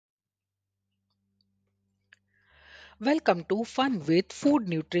Welcome to Fun with Food,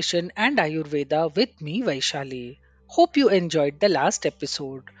 Nutrition and Ayurveda with me, Vaishali. Hope you enjoyed the last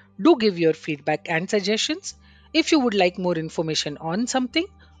episode. Do give your feedback and suggestions. If you would like more information on something,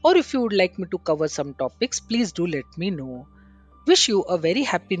 or if you would like me to cover some topics, please do let me know. Wish you a very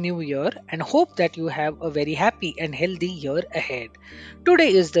happy new year and hope that you have a very happy and healthy year ahead.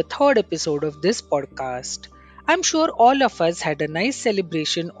 Today is the third episode of this podcast. I'm sure all of us had a nice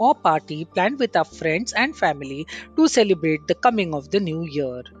celebration or party planned with our friends and family to celebrate the coming of the new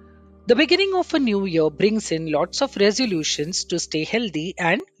year. The beginning of a new year brings in lots of resolutions to stay healthy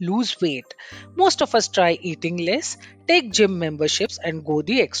and lose weight. Most of us try eating less, take gym memberships, and go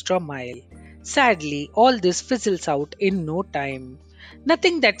the extra mile. Sadly, all this fizzles out in no time.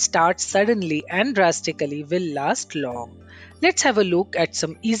 Nothing that starts suddenly and drastically will last long. Let's have a look at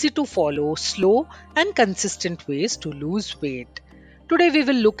some easy to follow, slow, and consistent ways to lose weight. Today, we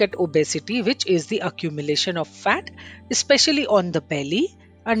will look at obesity, which is the accumulation of fat, especially on the belly,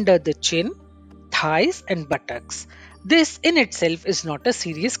 under the chin, thighs, and buttocks. This in itself is not a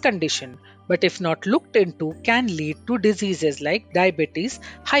serious condition, but if not looked into, can lead to diseases like diabetes,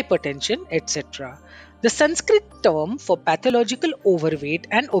 hypertension, etc. The Sanskrit term for pathological overweight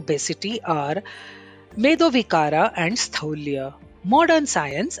and obesity are Medovikara and Sthaulya. Modern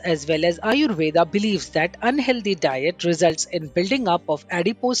science as well as Ayurveda believes that unhealthy diet results in building up of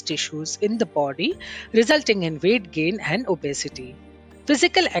adipose tissues in the body, resulting in weight gain and obesity.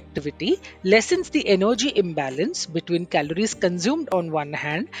 Physical activity lessens the energy imbalance between calories consumed on one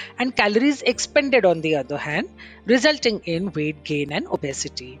hand and calories expended on the other hand, resulting in weight gain and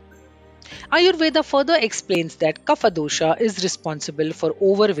obesity. Ayurveda further explains that Kapha dosha is responsible for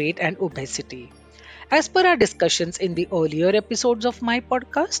overweight and obesity. As per our discussions in the earlier episodes of my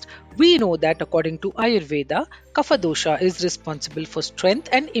podcast, we know that according to Ayurveda, Kapha dosha is responsible for strength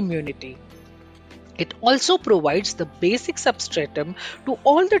and immunity. It also provides the basic substratum to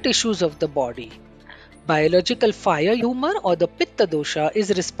all the tissues of the body. Biological fire humor or the Pitta dosha is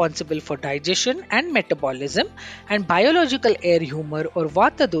responsible for digestion and metabolism, and biological air humor or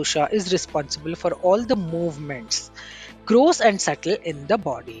Vata dosha is responsible for all the movements, gross and subtle, in the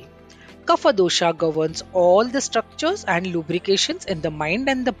body. Kapha dosha governs all the structures and lubrications in the mind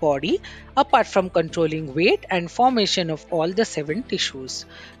and the body, apart from controlling weight and formation of all the seven tissues: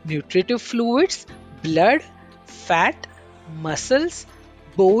 nutritive fluids, blood, fat, muscles,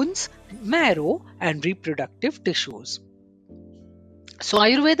 bones, marrow, and reproductive tissues. So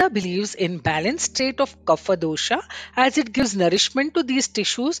Ayurveda believes in balanced state of kapha dosha as it gives nourishment to these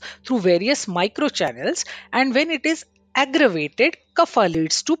tissues through various microchannels, and when it is aggravated, kapha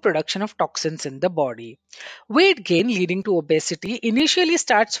leads to production of toxins in the body. Weight gain leading to obesity initially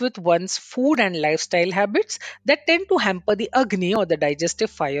starts with one's food and lifestyle habits that tend to hamper the agni or the digestive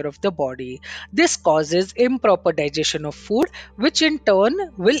fire of the body. This causes improper digestion of food, which in turn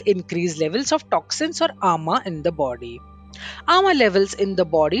will increase levels of toxins or ama in the body. AMA levels in the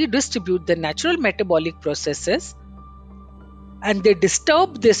body distribute the natural metabolic processes, and they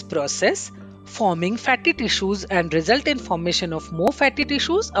disturb this process, forming fatty tissues and result in formation of more fatty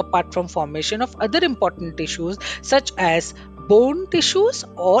tissues apart from formation of other important tissues such as bone tissues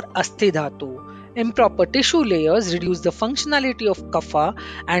or asthi dhatu. Improper tissue layers reduce the functionality of kapha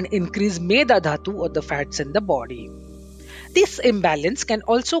and increase meda dhatu or the fats in the body. This imbalance can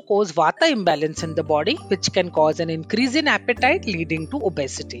also cause vata imbalance in the body, which can cause an increase in appetite leading to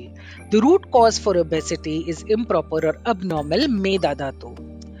obesity. The root cause for obesity is improper or abnormal meda dhatu.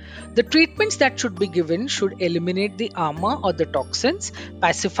 The treatments that should be given should eliminate the ama or the toxins,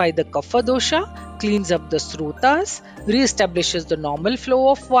 pacify the kapha dosha, cleans up the srotas, re-establishes the normal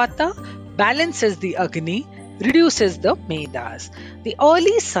flow of vata, balances the agni, reduces the medas. The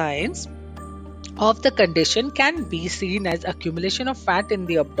early signs of the condition can be seen as accumulation of fat in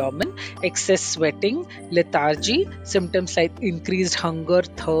the abdomen, excess sweating, lethargy, symptoms like increased hunger,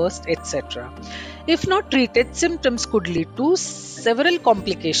 thirst, etc. If not treated, symptoms could lead to several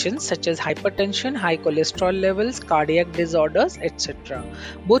complications such as hypertension, high cholesterol levels, cardiac disorders, etc.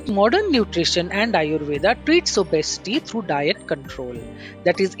 Both modern nutrition and Ayurveda treats obesity through diet control,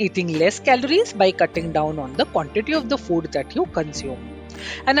 that is, eating less calories by cutting down on the quantity of the food that you consume.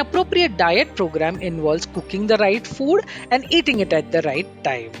 An appropriate diet program involves cooking the right food and eating it at the right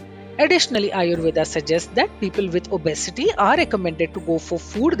time. Additionally, Ayurveda suggests that people with obesity are recommended to go for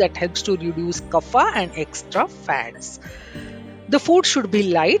food that helps to reduce kapha and extra fats. The food should be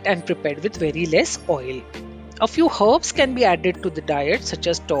light and prepared with very less oil. A few herbs can be added to the diet such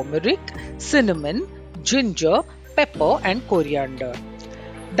as turmeric, cinnamon, ginger, pepper, and coriander.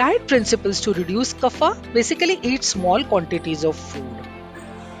 Diet principles to reduce kapha: basically eat small quantities of food.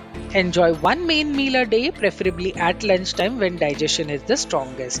 Enjoy one main meal a day, preferably at lunchtime when digestion is the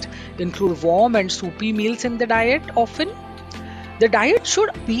strongest. Include warm and soupy meals in the diet often. The diet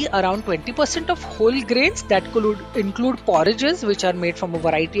should be around 20% of whole grains that could include porridges which are made from a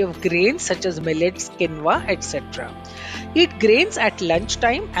variety of grains such as millets, quinoa, etc. Eat grains at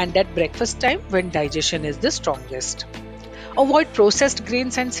lunchtime and at breakfast time when digestion is the strongest. Avoid processed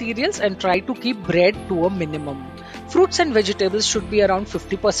grains and cereals and try to keep bread to a minimum. Fruits and vegetables should be around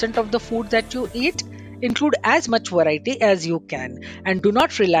 50% of the food that you eat. Include as much variety as you can and do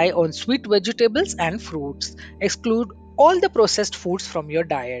not rely on sweet vegetables and fruits. Exclude all the processed foods from your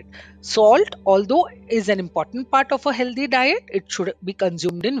diet. Salt, although is an important part of a healthy diet, it should be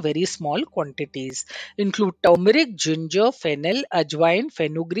consumed in very small quantities. Include turmeric, ginger, fennel, ajwain,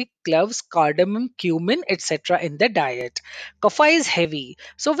 fenugreek, cloves, cardamom, cumin, etc. in the diet. Kapha is heavy,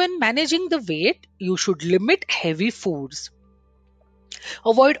 so when managing the weight, you should limit heavy foods.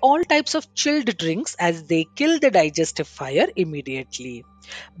 Avoid all types of chilled drinks as they kill the digestive fire immediately.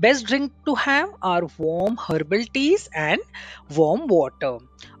 Best drink to have are warm herbal teas and warm water.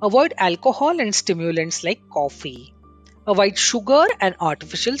 Avoid alcohol and stimulants like coffee. Avoid sugar and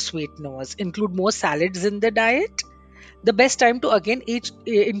artificial sweeteners. Include more salads in the diet. The best time to again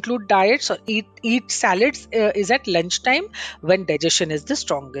include diets or eat salads is at lunchtime when digestion is the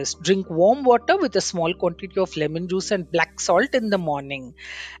strongest. Drink warm water with a small quantity of lemon juice and black salt in the morning,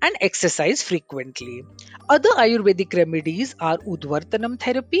 and exercise frequently. Other Ayurvedic remedies are Udvartanam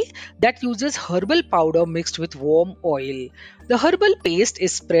therapy that uses herbal powder mixed with warm oil. The herbal paste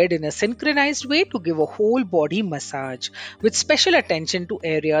is spread in a synchronized way to give a whole body massage with special attention to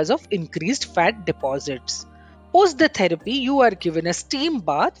areas of increased fat deposits. Post the therapy, you are given a steam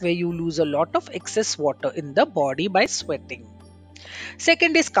bath where you lose a lot of excess water in the body by sweating.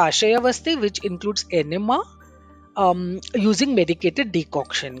 Second is Kashaya Vasti, which includes enema using medicated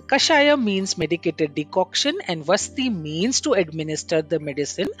decoction. Kashaya means medicated decoction, and Vasti means to administer the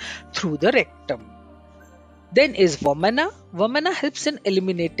medicine through the rectum. Then is Vamana. Vamana helps in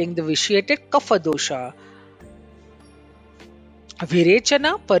eliminating the vitiated Kapha dosha.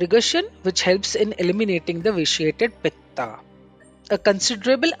 Virechana, purgation, which helps in eliminating the vitiated pitta. A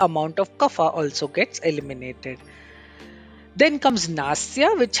considerable amount of kapha also gets eliminated. Then comes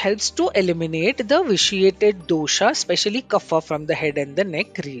Nasya, which helps to eliminate the vitiated dosha, especially kapha from the head and the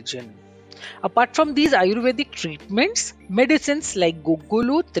neck region. Apart from these Ayurvedic treatments, medicines like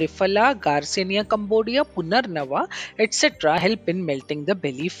Gugulu, Triphala, Garcinia Cambodia, Punarnava, etc. help in melting the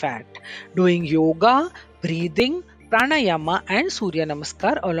belly fat. Doing yoga, breathing, pranayama and Surya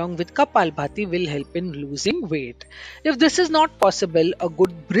Namaskar along with Kapalbhati will help in losing weight. If this is not possible, a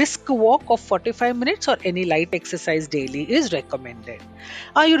good brisk walk of 45 minutes or any light exercise daily is recommended.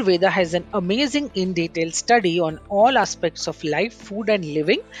 Ayurveda has an amazing in detail study on all aspects of life, food and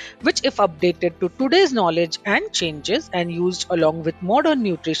living, which if updated to today's knowledge and changes and used along with modern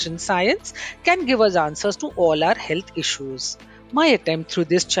nutrition science can give us answers to all our health issues. My attempt through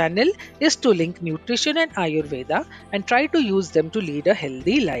this channel is to link nutrition and Ayurveda and try to use them to lead a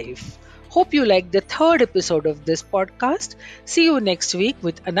healthy life. Hope you liked the third episode of this podcast. See you next week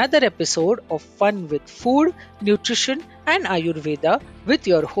with another episode of Fun with Food, Nutrition and Ayurveda with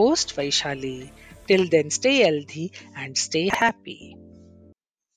your host Vaishali. Till then, stay healthy and stay happy.